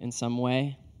flawed in some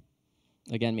way.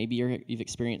 Again, maybe you've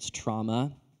experienced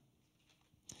trauma.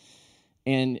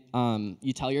 And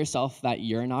you tell yourself that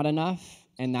you're not enough,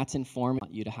 and that's informing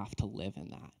you to have to live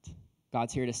in that.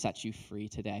 God's here to set you free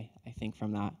today, I think,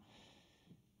 from that.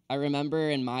 I remember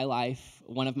in my life,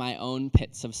 one of my own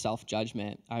pits of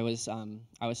self-judgment. I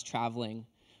was traveling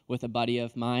with a buddy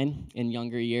of mine in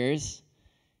younger years,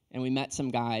 and we met some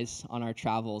guys on our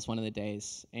travels one of the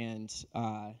days. And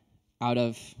out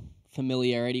of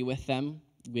familiarity with them,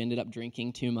 we ended up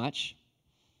drinking too much.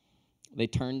 They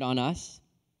turned on us.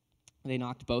 They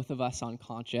knocked both of us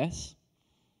unconscious,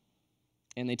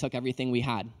 and they took everything we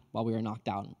had while we were knocked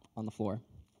out on the floor.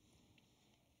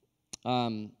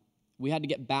 We had to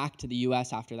get back to the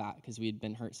U.S. after that because we had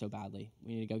been hurt so badly.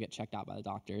 We needed to go get checked out by the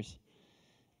doctors.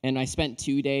 And I spent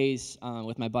 2 days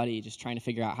with my buddy just trying to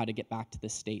figure out how to get back to the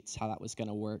States, how that was going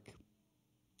to work.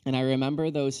 And I remember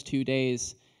those 2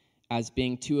 days as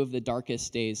being two of the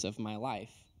darkest days of my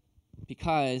life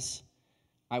because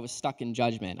I was stuck in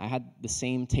judgment. I had the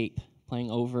same tape playing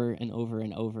over and over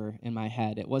and over in my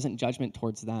head. It wasn't judgment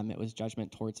towards them, it was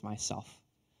judgment towards myself.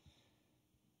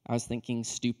 I was thinking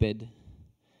stupid,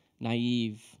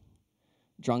 naive,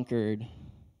 drunkard,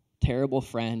 terrible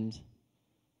friend,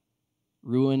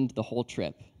 ruined the whole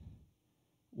trip,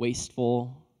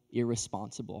 wasteful,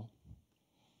 irresponsible.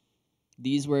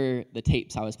 These were the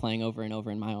tapes I was playing over and over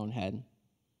in my own head.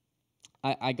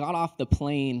 I got off the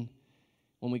plane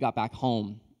when we got back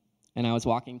home, and I was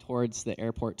walking towards the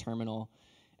airport terminal,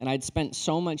 and I'd spent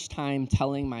so much time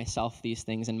telling myself these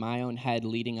things in my own head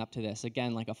leading up to this.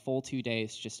 Again, like a full 2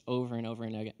 days, just over and over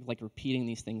and again, like repeating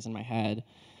these things in my head.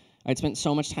 I'd spent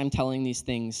so much time telling these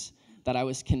things that I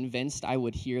was convinced I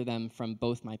would hear them from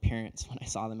both my parents when I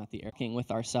saw them at the airport,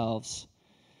 with ourselves,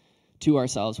 to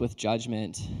ourselves with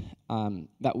judgment,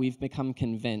 that we've become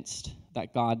convinced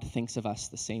that God thinks of us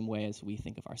the same way as we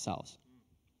think of ourselves.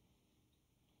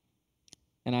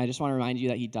 And I just want to remind you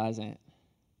that he doesn't.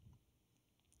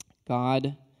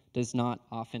 God does not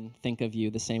often think of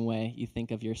you the same way you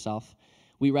think of yourself.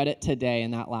 We read it today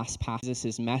in that last passage.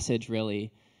 Jesus' message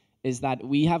really is that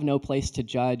we have no place to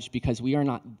judge because we are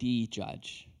not the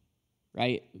judge,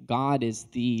 right? God is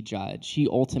the judge. He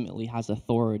ultimately has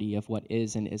authority of what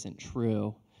is and isn't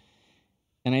true.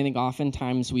 And I think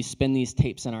oftentimes we spin these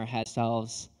tapes in our head.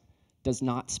 Ourselves does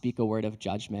not speak a word of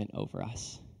judgment over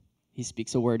us. He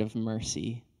speaks a word of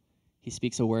mercy. He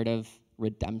speaks a word of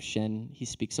redemption. He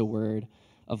speaks a word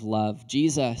of love.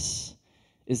 Jesus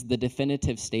is the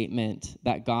definitive statement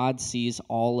that God sees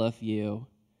all of you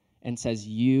and says,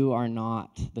 you are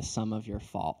not the sum of your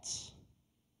faults.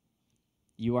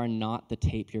 You are not the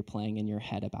tape you're playing in your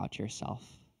head about yourself.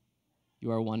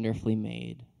 You are wonderfully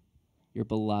made. You're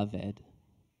beloved.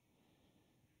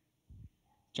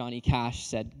 Johnny Cash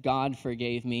said, God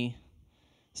forgave me,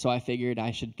 so I figured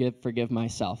I should forgive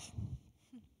myself.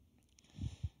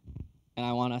 And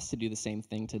I want us to do the same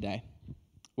thing today.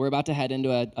 We're about to head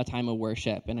into a time of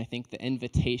worship, and I think the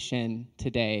invitation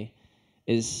today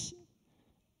is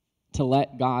to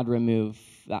let God remove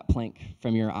that plank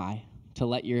from your eye, to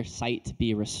let your sight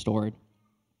be restored.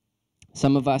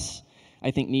 Some of us,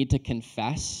 I think, need to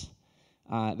confess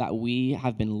that we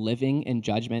have been living in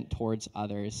judgment towards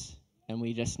others, and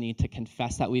we just need to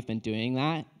confess that we've been doing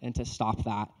that and to stop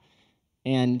that.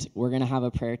 And we're going to have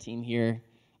a prayer team here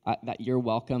that you're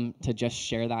welcome to just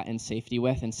share that in safety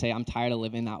with and say, I'm tired of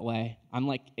living that way.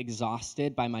 I'm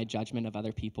exhausted by my judgment of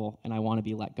other people, and I want to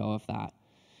be let go of that.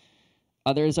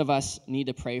 Others of us need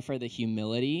to pray for the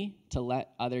humility to let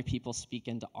other people speak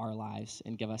into our lives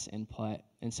and give us input.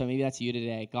 And so maybe that's you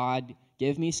today. God,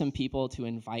 give me some people to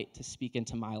invite to speak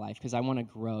into my life because I want to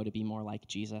grow to be more like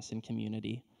Jesus in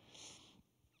community.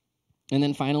 And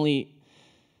then finally,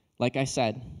 like I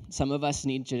said, some of us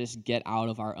need to just get out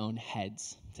of our own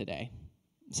heads today.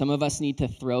 Some of us need to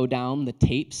throw down the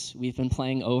tapes we've been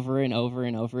playing over and over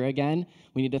and over again.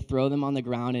 We need to throw them on the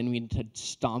ground and we need to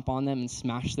stomp on them and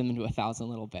smash them into 1,000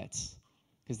 little bits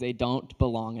because they don't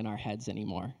belong in our heads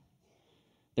anymore.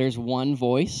 There's one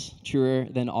voice, truer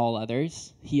than all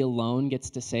others. He alone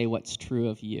gets to say what's true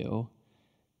of you,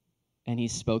 and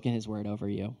he's spoken his word over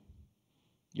you.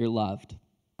 You're loved.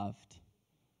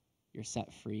 You're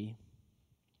set free.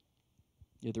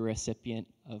 You're the recipient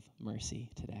of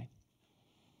mercy today.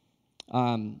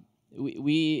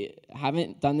 We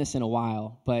haven't done this in a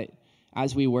while, but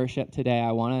as we worship today,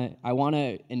 I want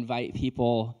to invite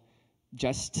people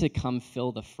just to come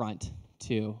fill the front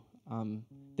too.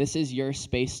 This is your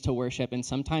space to worship, and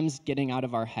sometimes getting out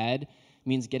of our head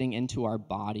means getting into our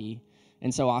body.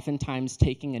 And so oftentimes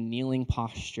taking a kneeling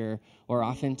posture, or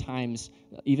oftentimes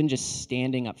even just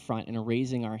standing up front and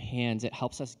raising our hands, it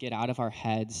helps us get out of our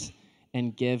heads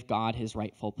and give God his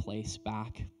rightful place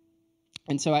back.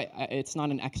 And so it's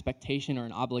not an expectation or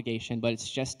an obligation, but it's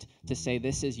just to say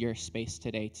this is your space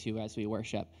today too as we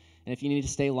worship. And if you need to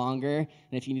stay longer, and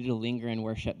if you need to linger in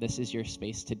worship, this is your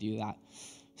space to do that.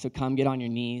 So come get on your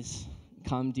knees.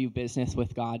 Come do business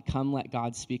with God. Come let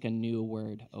God speak a new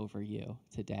word over you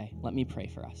today. Let me pray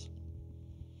for us.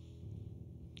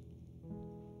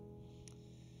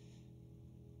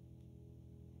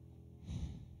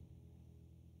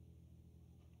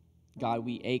 God,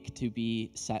 we ache to be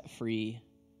set free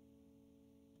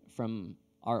from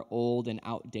our old and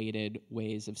outdated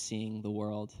ways of seeing the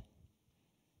world.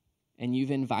 And you've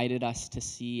invited us to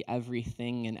see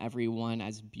everything and everyone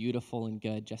as beautiful and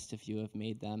good just as you have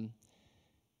made them.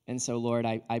 And so, Lord,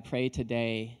 I pray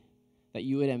today that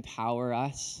you would empower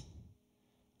us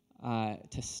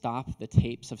to stop the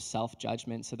tapes of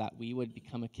self-judgment so that we would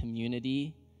become a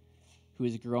community who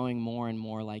is growing more and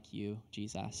more like you,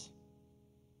 Jesus.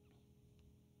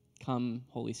 Come,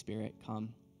 Holy Spirit,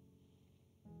 come.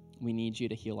 We need you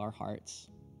to heal our hearts.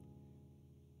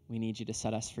 We need you to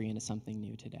set us free into something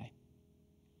new today.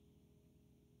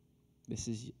 This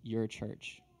is your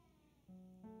church,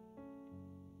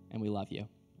 and we love you.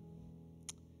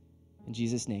 In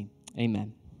Jesus' name,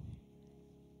 amen.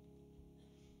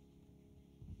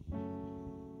 I'm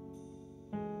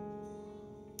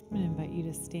going to invite you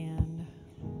to stand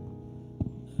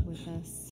with us.